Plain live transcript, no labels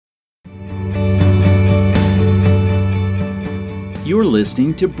You're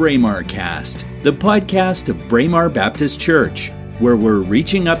listening to Braemar Cast, the podcast of Braemar Baptist Church, where we're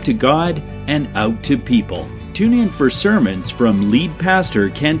reaching up to God and out to people. Tune in for sermons from lead pastor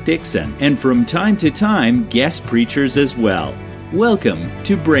Kent Dixon, and from time to time, guest preachers as well. Welcome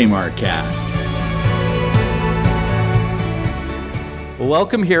to Braemar Cast. Well,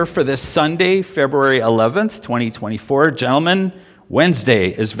 welcome here for this Sunday, February 11th, 2024. Gentlemen, Wednesday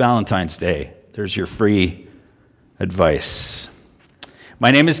is Valentine's Day. There's your free advice. My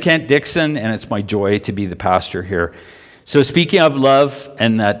name is Kent Dixon, and it's my joy to be the pastor here. So speaking of love,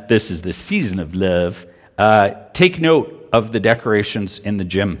 and that this is the season of love, take note of the decorations in the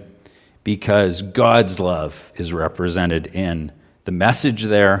gym, because God's love is represented in the message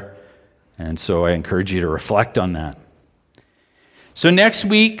there, and so I encourage you to reflect on that. So next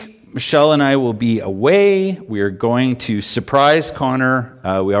week, Michelle and I will be away. We are going to surprise Connor.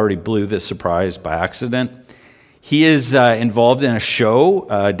 We already blew the surprise by accident. He is involved in a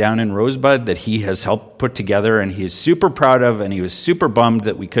show down in Rosebud that he has helped put together, and he is super proud of, and he was super bummed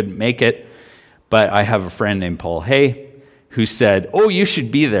that we couldn't make it. But I have a friend named Paul Hay who said, "Oh, you should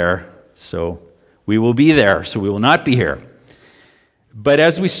be there." So we will be there, so we will not be here. But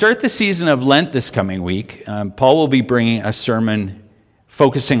as we start the season of Lent this coming week, Paul will be bringing a sermon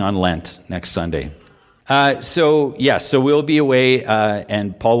focusing on Lent next Sunday. So we'll be away,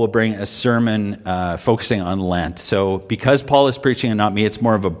 and Paul will bring a sermon focusing on Lent. So because Paul is preaching and not me, it's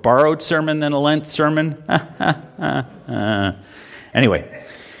more of a borrowed sermon than a Lent sermon. Anyway,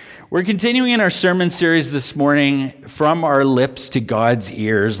 we're continuing in our sermon series this morning, From Our Lips to God's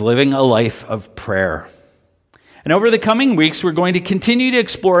Ears, Living a Life of Prayer. And over the coming weeks, we're going to continue to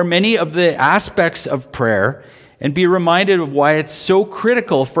explore many of the aspects of prayer and be reminded of why it's so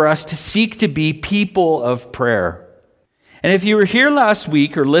critical for us to seek to be people of prayer. And if you were here last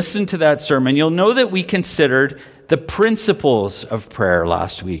week or listened to that sermon, you'll know that we considered the principles of prayer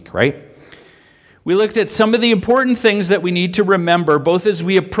last week, right? We looked at some of the important things that we need to remember, both as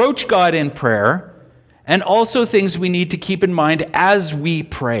we approach God in prayer and also things we need to keep in mind as we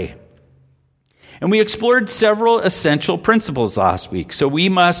pray. And we explored several essential principles last week. So we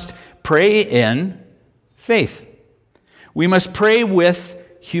must pray in faith. We must pray with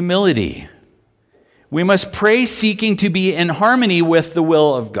humility. We must pray seeking to be in harmony with the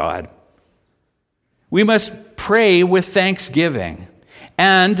will of God. We must pray with thanksgiving.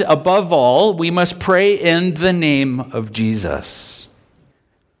 And above all, we must pray in the name of Jesus.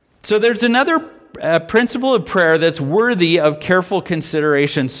 So there's another principle of prayer that's worthy of careful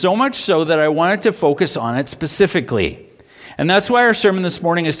consideration, so much so that I wanted to focus on it specifically. And that's why our sermon this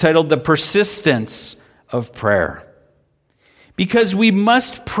morning is titled The Persistence of Prayer. Because we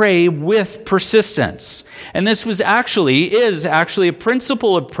must pray with persistence. And this is actually a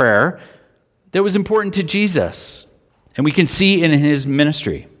principle of prayer that was important to Jesus. And we can see in his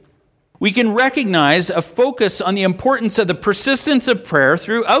ministry. We can recognize a focus on the importance of the persistence of prayer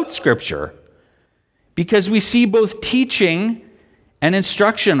throughout Scripture, because we see both teaching and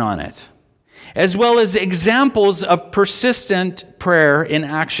instruction on it, as well as examples of persistent prayer in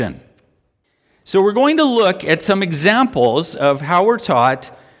action. So we're going to look at some examples of how we're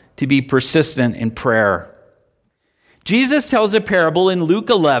taught to be persistent in prayer. Jesus tells a parable in Luke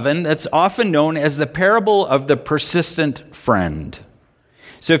 11 that's often known as the parable of the persistent friend.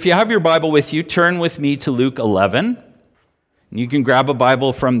 So if you have your Bible with you, turn with me to Luke 11. You can grab a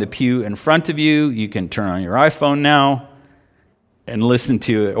Bible from the pew in front of you. You can turn on your iPhone now and listen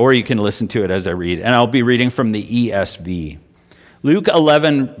to it, or you can listen to it as I read. And I'll be reading from the ESV. Luke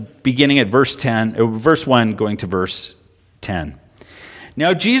 11, beginning at verse 1, going to verse 10.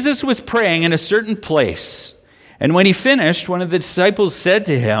 Now Jesus was praying in a certain place, and when he finished, one of the disciples said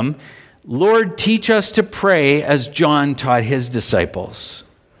to him, "Lord, teach us to pray as John taught his disciples."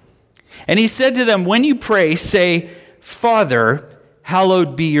 And he said to them, "When you pray, say, 'Father,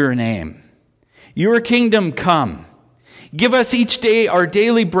 hallowed be your name. Your kingdom come. Give us each day our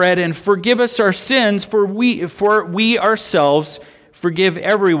daily bread, and forgive us our sins, for we ourselves forgive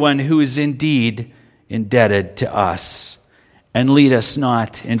everyone who is indeed indebted to us. And lead us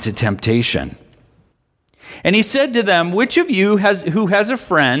not into temptation.' And he said to them, 'Which of you who has a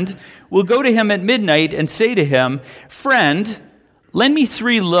friend will go to him at midnight and say to him, "Friend, lend me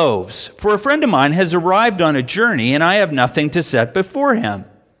 3 loaves, for a friend of mine has arrived on a journey, and I have nothing to set before him"?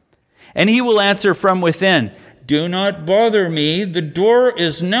 And he will answer from within, "Do not bother me. The door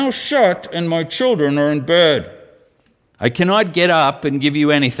is now shut, and my children are in bed. I cannot get up and give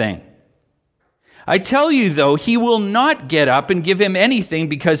you anything." I tell you, though, he will not get up and give him anything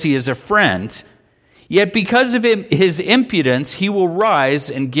because he is a friend. Yet because of his impudence, he will rise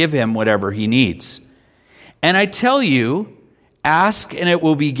and give him whatever he needs. And I tell you, Ask and it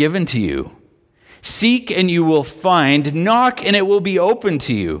will be given to you. Seek and you will find. Knock and it will be open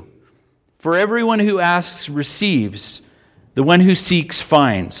to you. For everyone who asks receives. The one who seeks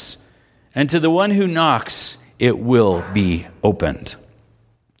finds. And to the one who knocks, it will be opened.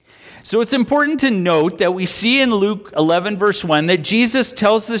 So it's important to note that we see in Luke 11, verse 1, that Jesus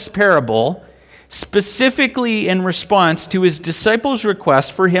tells this parable specifically in response to his disciples'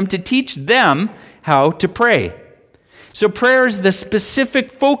 request for him to teach them how to pray. So prayer is the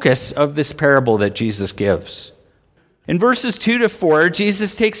specific focus of this parable that Jesus gives. In verses 2 to 4,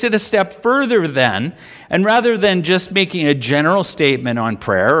 Jesus takes it a step further then, and rather than just making a general statement on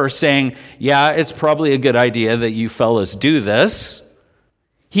prayer or saying, yeah, it's probably a good idea that you fellas do this,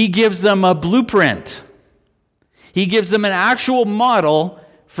 he gives them a blueprint. He gives them an actual model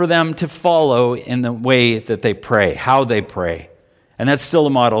for them to follow in the way that they pray, how they pray. And that's still a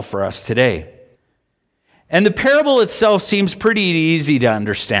model for us today. And the parable itself seems pretty easy to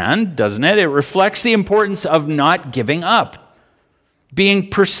understand, doesn't it? It reflects the importance of not giving up, being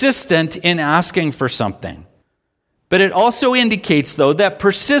persistent in asking for something. But it also indicates, though, that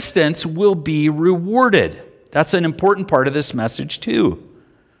persistence will be rewarded. That's an important part of this message, too.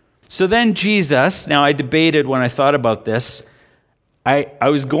 So then Jesus, now I debated when I thought about this, I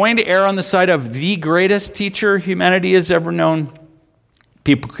was going to err on the side of the greatest teacher humanity has ever known.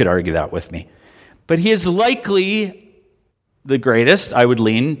 People could argue that with me. But he is likely the greatest, I would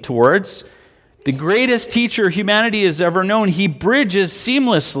lean towards. The greatest teacher humanity has ever known. He bridges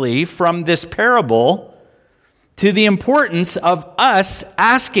seamlessly from this parable to the importance of us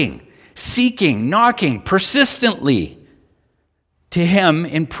asking, seeking, knocking persistently to him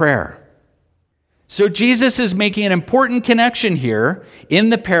in prayer. So Jesus is making an important connection here in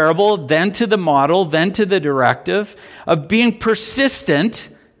the parable, then to the model, then to the directive of being persistent,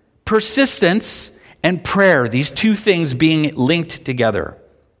 persistence, and prayer, these two things being linked together.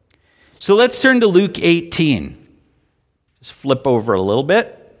 So let's turn to Luke 18. Just flip over a little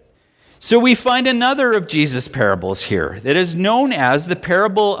bit. So we find another of Jesus' parables here that is known as the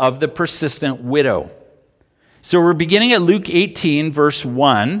parable of the persistent widow. So we're beginning at Luke 18, verse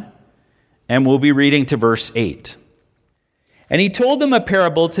 1, and we'll be reading to verse 8. And he told them a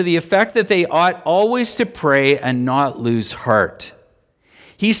parable to the effect that they ought always to pray and not lose heart.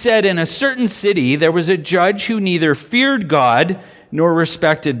 He said, in a certain city there was a judge who neither feared God nor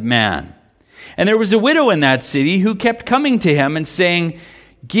respected man. And there was a widow in that city who kept coming to him and saying,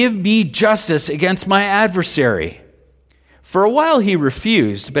 give me justice against my adversary. For a while he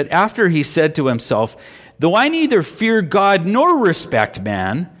refused, but after he said to himself, though I neither fear God nor respect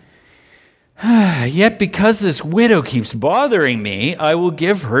man, yet because this widow keeps bothering me, I will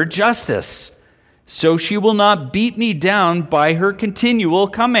give her justice, so she will not beat me down by her continual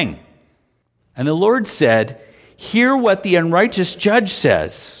coming. And the Lord said, hear what the unrighteous judge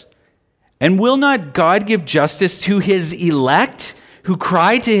says. And will not God give justice to his elect who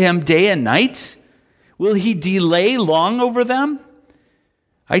cry to him day and night? Will he delay long over them?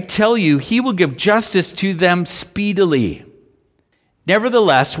 I tell you, he will give justice to them speedily.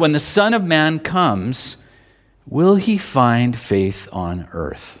 Nevertheless, when the Son of Man comes, will he find faith on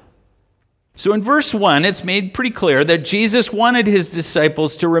earth? So in verse 1, it's made pretty clear that Jesus wanted his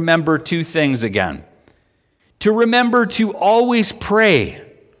disciples to remember two things again. To remember to always pray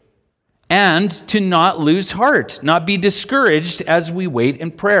and to not lose heart, not be discouraged as we wait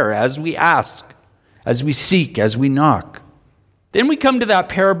in prayer, as we ask, as we seek, as we knock. Then we come to that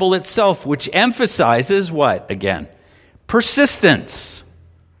parable itself, which emphasizes what again? Persistence.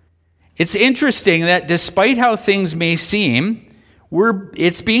 It's interesting that despite how things may seem,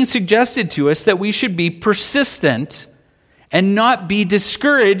 it's being suggested to us that we should be persistent and not be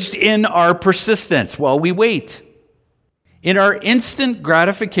discouraged in our persistence while we wait. In our instant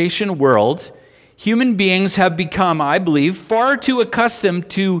gratification world, human beings have become, I believe, far too accustomed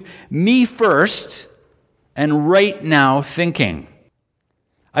to me first and right now thinking.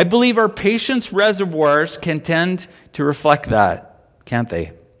 I believe our patience reservoirs can tend to reflect that, can't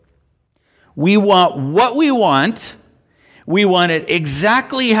they? We want what we want it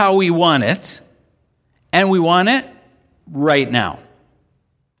exactly how we want it, and we want it right now.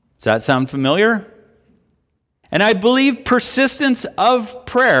 Does that sound familiar? And I believe persistence of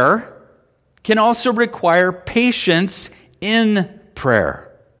prayer can also require patience in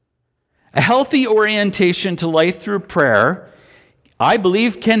prayer. A healthy orientation to life through prayer, I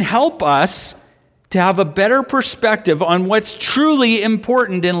believe, can help us to have a better perspective on what's truly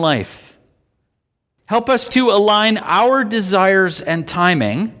important in life. Help us to align our desires and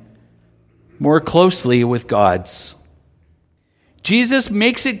timing more closely with God's. Jesus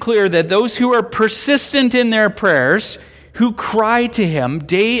makes it clear that those who are persistent in their prayers, who cry to him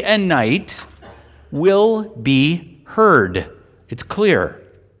day and night will be heard. It's clear.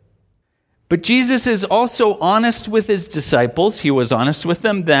 But Jesus is also honest with his disciples. He was honest with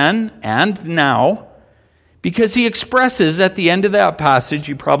them then and now, because he expresses at the end of that passage,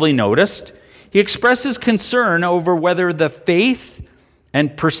 you probably noticed, he expresses concern over whether the faith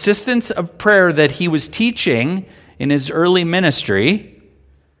and persistence of prayer that he was teaching in his early ministry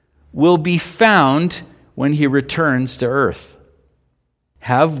will be found when he returns to earth.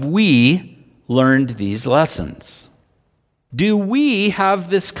 Have we learned these lessons? Do we have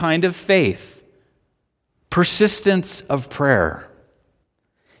this kind of faith? Persistence of prayer.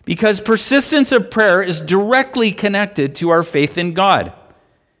 Because persistence of prayer is directly connected to our faith in God.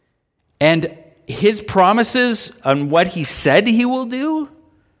 And his promises on what he said he will do,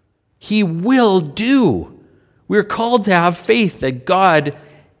 he will do. We're called to have faith that God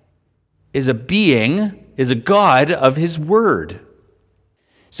is a being, is a God of his word.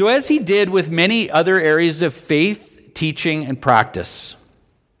 So as he did with many other areas of faith, teaching, and practice,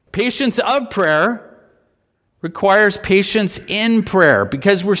 patience of prayer requires patience in prayer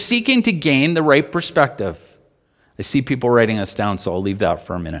because we're seeking to gain the right perspective. I see people writing this down, so I'll leave that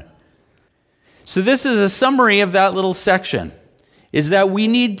for a minute. So this is a summary of that little section, is that we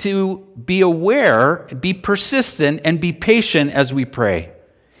need to be aware, be persistent, and be patient as we pray,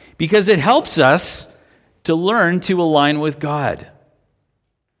 because it helps us to learn to align with God.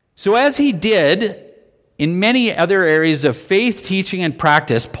 So as he did in many other areas of faith, teaching, and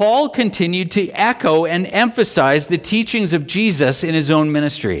practice, Paul continued to echo and emphasize the teachings of Jesus in his own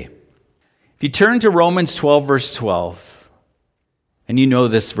ministry. If you turn to Romans 12, verse 12, and you know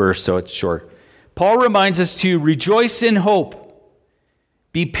this verse, so it's short. Paul reminds us to rejoice in hope,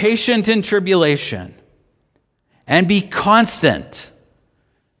 be patient in tribulation, and be constant,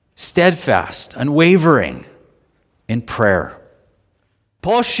 steadfast, unwavering in prayer.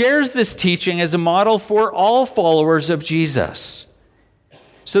 Paul shares this teaching as a model for all followers of Jesus.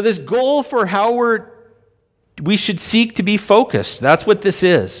 So this goal for how we should seek to be focused, that's what this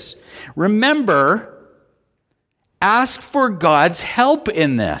is. Remember, ask for God's help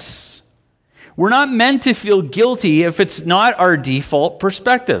in this. We're not meant to feel guilty if it's not our default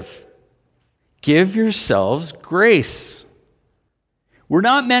perspective. Give yourselves grace. We're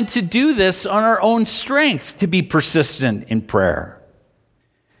not meant to do this on our own strength to be persistent in prayer.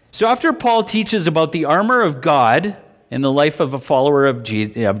 So after Paul teaches about the armor of God in the life of a follower of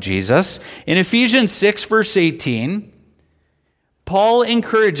Jesus, in Ephesians 6, verse 18, Paul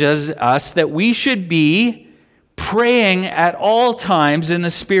encourages us that we should be praying at all times in the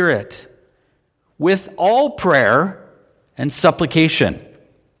Spirit, with all prayer and supplication.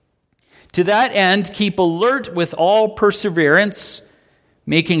 To that end, keep alert with all perseverance,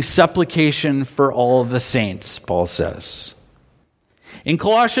 making supplication for all the saints, Paul says. In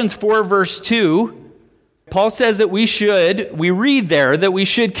Colossians 4, verse 2, Paul says that we read there that we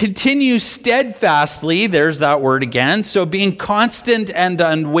should continue steadfastly, there's that word again, so being constant and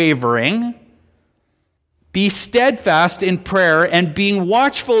unwavering, be steadfast in prayer and being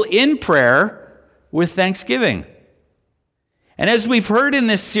watchful in prayer with thanksgiving. And as we've heard in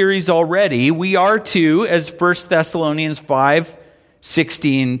this series already, we are to, as 1 Thessalonians 5,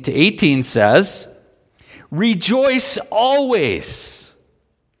 16 to 18 says, rejoice always,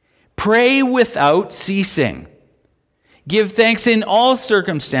 pray without ceasing, give thanks in all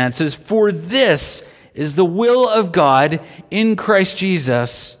circumstances, for this is the will of God in Christ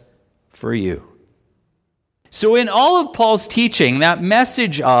Jesus for you. So in all of Paul's teaching, that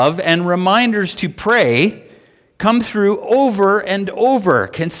message of and reminders to pray come through over and over,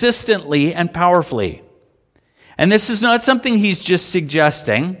 consistently and powerfully. And this is not something he's just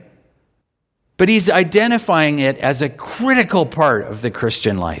suggesting, but he's identifying it as a critical part of the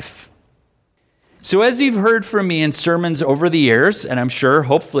Christian life. So as you've heard from me in sermons over the years, and I'm sure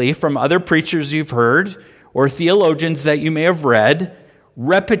hopefully from other preachers you've heard or theologians that you may have read,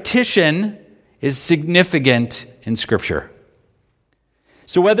 repetition is significant in Scripture.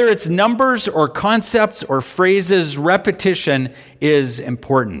 So whether it's numbers or concepts or phrases, repetition is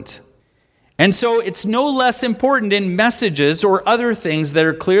important. And so it's no less important in messages or other things that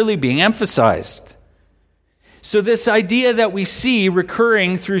are clearly being emphasized. So this idea that we see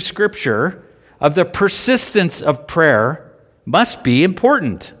recurring through Scripture of the persistence of prayer must be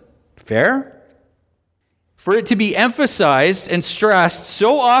important. Fair? For it to be emphasized and stressed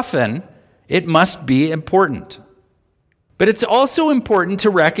so often, it must be important. But it's also important to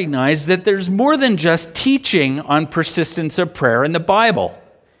recognize that there's more than just teaching on persistence of prayer in the Bible.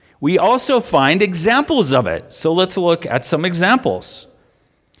 We also find examples of it. So let's look at some examples.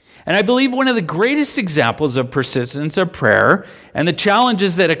 And I believe one of the greatest examples of persistence of prayer and the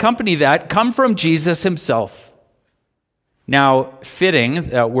challenges that accompany that come from Jesus himself. Now, fitting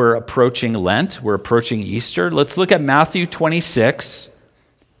that we're approaching Lent, we're approaching Easter, let's look at Matthew 26,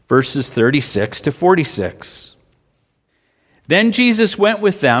 verses 36 to 46. Then Jesus went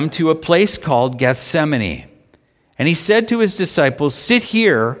with them to a place called Gethsemane, and he said to his disciples, "Sit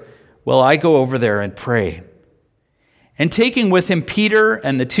here while I go over there and pray." And taking with him Peter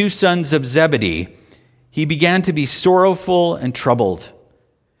and the two sons of Zebedee, he began to be sorrowful and troubled.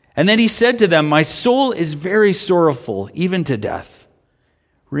 And then he said to them, "My soul is very sorrowful, even to death.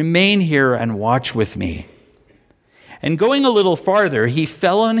 Remain here and watch with me." And going a little farther, he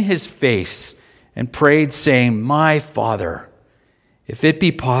fell on his face and prayed, saying, "My Father, if it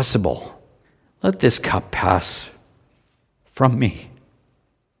be possible, let this cup pass from me.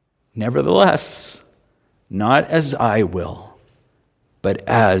 Nevertheless, not as I will, but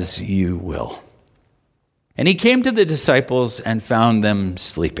as you will." And he came to the disciples and found them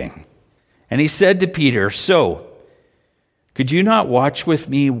sleeping. And he said to Peter, "So, could you not watch with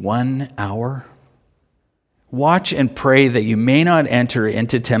me 1 hour? Watch and pray that you may not enter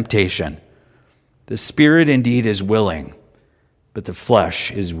into temptation. The spirit indeed is willing, but the flesh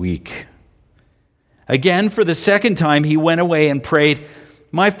is weak." Again, for the second time, he went away and prayed,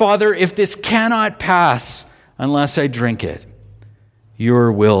 "My Father, if this cannot pass unless I drink it, your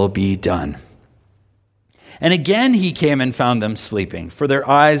will be done." And again he came and found them sleeping, for their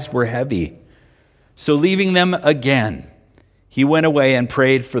eyes were heavy. So leaving them again, he went away and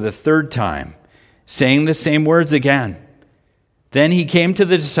prayed for the third time, saying the same words again. Then he came to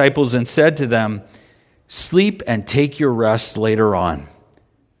the disciples and said to them, "Sleep and take your rest later on.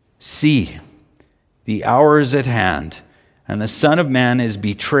 See, the hour is at hand, and the Son of Man is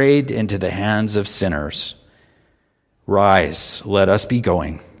betrayed into the hands of sinners. Rise, let us be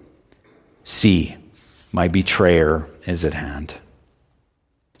going. See, my betrayer is at hand."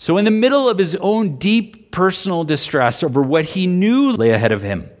 So in the middle of his own deep personal distress over what he knew lay ahead of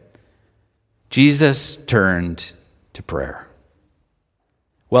him, Jesus turned to prayer.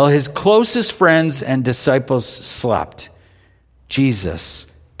 While his closest friends and disciples slept, Jesus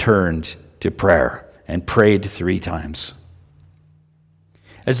turned to prayer and prayed 3 times.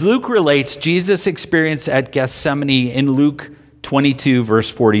 As Luke relates Jesus' experience at Gethsemane in Luke 22, verse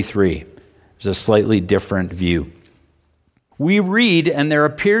 43. There's a slightly different view. We read, "And there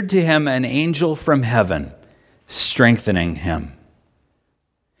appeared to him an angel from heaven, strengthening him."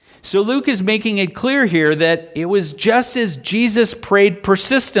 So Luke is making it clear here that it was just as Jesus prayed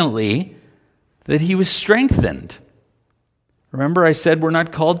persistently that he was strengthened. Remember, I said we're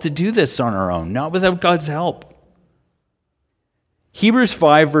not called to do this on our own, not without God's help. Hebrews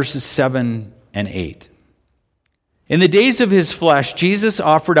 5, verses 7 and 8. In the days of his flesh, Jesus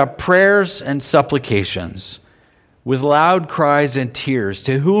offered up prayers and supplications with loud cries and tears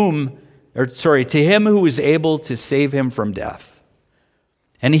to him who was able to save him from death.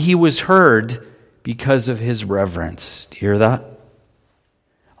 And he was heard because of his reverence. Do you hear that?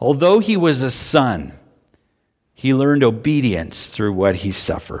 Although he was a son, he learned obedience through what he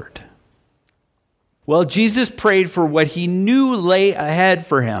suffered. Well, Jesus prayed for what he knew lay ahead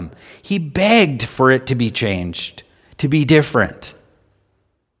for him. He begged for it to be changed, to be different.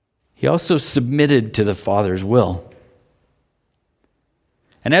 He also submitted to the Father's will.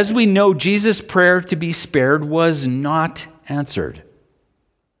 And as we know, Jesus' prayer to be spared was not answered.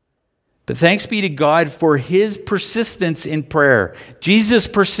 But thanks be to God for his persistence in prayer, Jesus'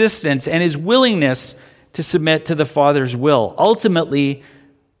 persistence and his willingness to submit to the Father's will, ultimately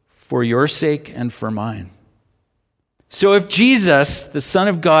for your sake and for mine. So if Jesus, the Son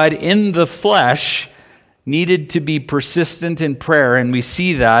of God in the flesh, needed to be persistent in prayer, and we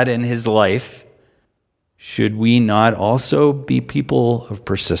see that in his life, should we not also be people of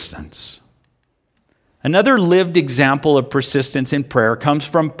persistence? Another lived example of persistence in prayer comes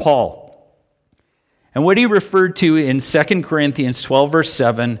from Paul, and what he referred to in 2 Corinthians 12, verse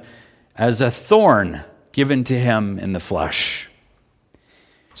 7, as a thorn given to him in the flesh.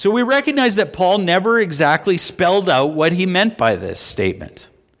 So we recognize that Paul never exactly spelled out what he meant by this statement.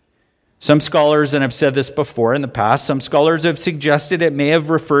 Some scholars, and I've said this before in the past, some scholars have suggested it may have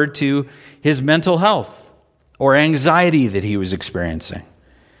referred to his mental health or anxiety that he was experiencing.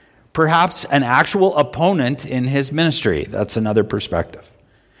 Perhaps an actual opponent in his ministry. That's another perspective.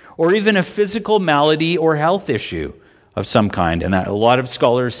 Or even a physical malady or health issue of some kind, and a lot of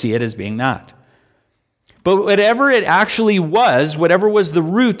scholars see it as being that. But whatever it actually was, whatever was the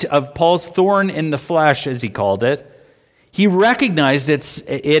root of Paul's thorn in the flesh, as he called it, he recognized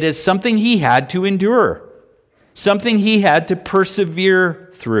it as something he had to endure, something he had to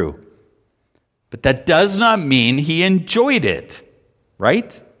persevere through. But that does not mean he enjoyed it,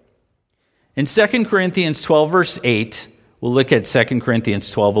 right? In 2 Corinthians 12, verse 8, we'll look at 2 Corinthians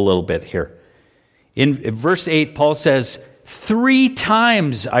 12 a little bit here. In verse 8, Paul says, 3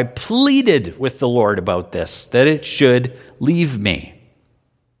 times I pleaded with the Lord about this, that it should leave me.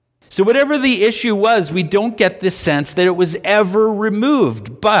 So whatever the issue was, we don't get this sense that it was ever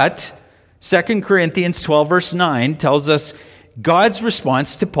removed. But 2 Corinthians 12, verse 9 tells us God's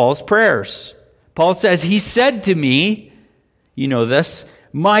response to Paul's prayers. Paul says, he said to me, you know this,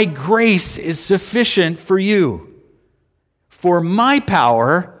 my grace is sufficient for you, for my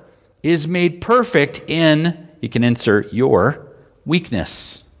power is made perfect in, you can insert your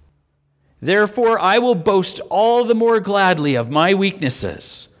weakness. Therefore, I will boast all the more gladly of my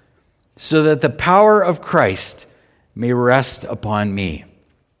weaknesses, so that the power of Christ may rest upon me.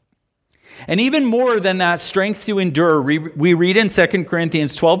 And even more than that strength to endure, we read in 2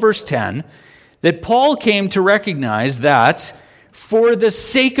 Corinthians 12, verse 10, that Paul came to recognize that for the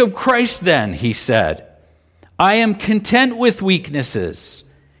sake of Christ, then, he said, I am content with weaknesses,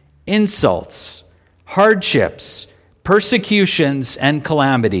 insults, hardships, persecutions, and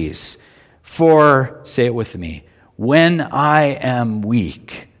calamities. For, say it with me, when I am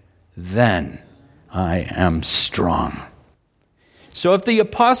weak, then I am strong. So if the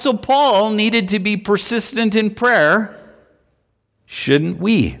Apostle Paul needed to be persistent in prayer, shouldn't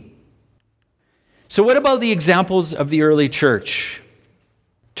we? So what about the examples of the early church?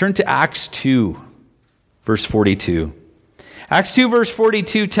 Turn to Acts 2, verse 42. Acts 2, verse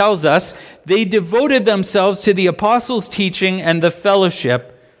 42 tells us, they devoted themselves to the apostles' teaching and the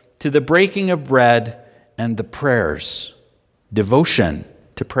fellowship, to the breaking of bread and the prayers. Devotion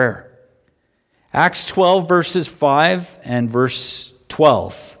to prayer. Acts 12, verses 5 and verse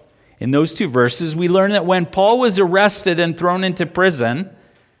 12. In those 2 verses, we learn that when Paul was arrested and thrown into prison,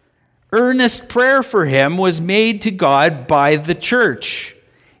 earnest prayer for him was made to God by the church.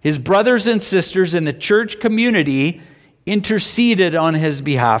 His brothers and sisters in the church community interceded on his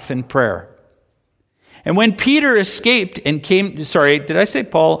behalf in prayer. And when Peter escaped and came, sorry, did I say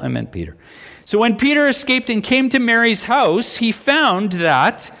Paul? I meant Peter. So when Peter escaped and came to Mary's house, he found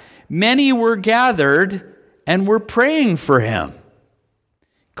that many were gathered and were praying for him.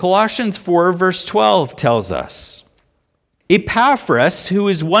 Colossians 4, verse 12 tells us, Epaphras, who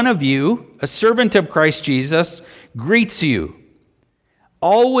is one of you, a servant of Christ Jesus, greets you,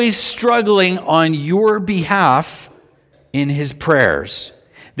 always struggling on your behalf in his prayers,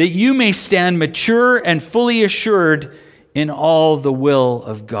 that you may stand mature and fully assured in all the will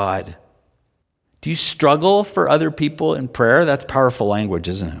of God. Do you struggle for other people in prayer? That's powerful language,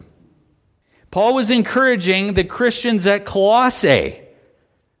 isn't it? Paul was encouraging the Christians at Colossae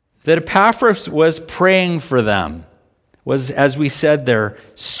that Epaphras was praying for them, was, as we said there,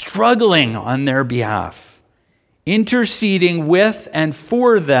 struggling on their behalf, interceding with and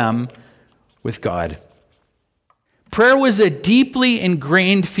for them with God. Prayer was a deeply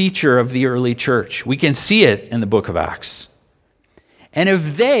ingrained feature of the early church. We can see it in the book of Acts. And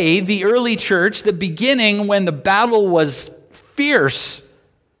if they, the early church, the beginning when the battle was fierce,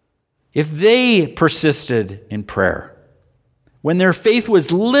 if they persisted in prayer, when their faith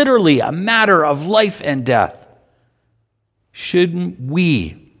was literally a matter of life and death, shouldn't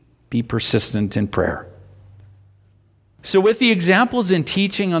we be persistent in prayer? So with the examples in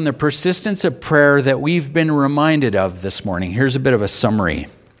teaching on the persistence of prayer that we've been reminded of this morning, here's a bit of a summary.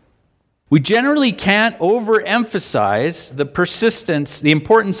 We generally can't overemphasize the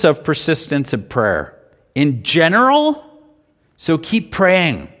importance of persistence of prayer. In general, so keep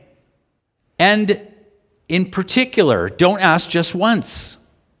praying. And in particular, don't ask just once.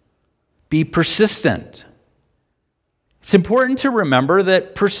 Be persistent. It's important to remember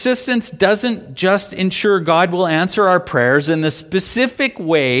that persistence doesn't just ensure God will answer our prayers in the specific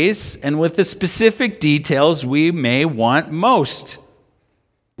ways and with the specific details we may want most.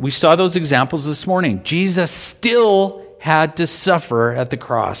 We saw those examples this morning. Jesus still had to suffer at the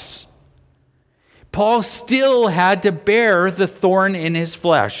cross. Paul still had to bear the thorn in his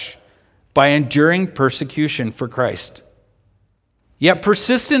flesh by enduring persecution for Christ. Yet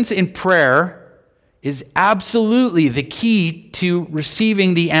persistence in prayer is absolutely the key to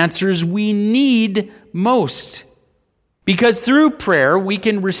receiving the answers we need most. Because through prayer, we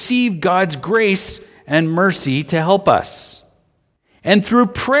can receive God's grace and mercy to help us. And through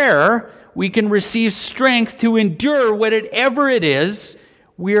prayer, we can receive strength to endure whatever it is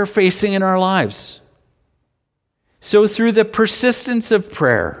we are facing in our lives. So through the persistence of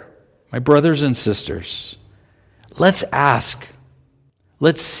prayer, my brothers and sisters, let's ask,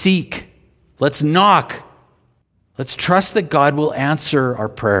 let's seek, let's knock, Let's trust that God will answer our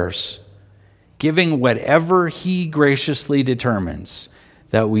prayers, giving whatever He graciously determines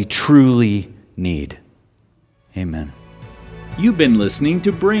that we truly need. Amen. You've been listening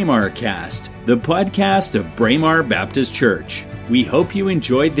to Braemar Cast, the podcast of Braemar Baptist Church. We hope you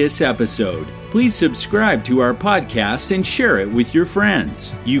enjoyed this episode. Please subscribe to our podcast and share it with your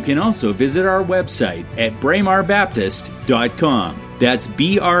friends. You can also visit our website at braemarbaptist.com. That's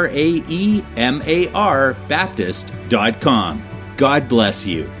BRAEMAR Baptist.com. God bless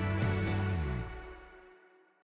you.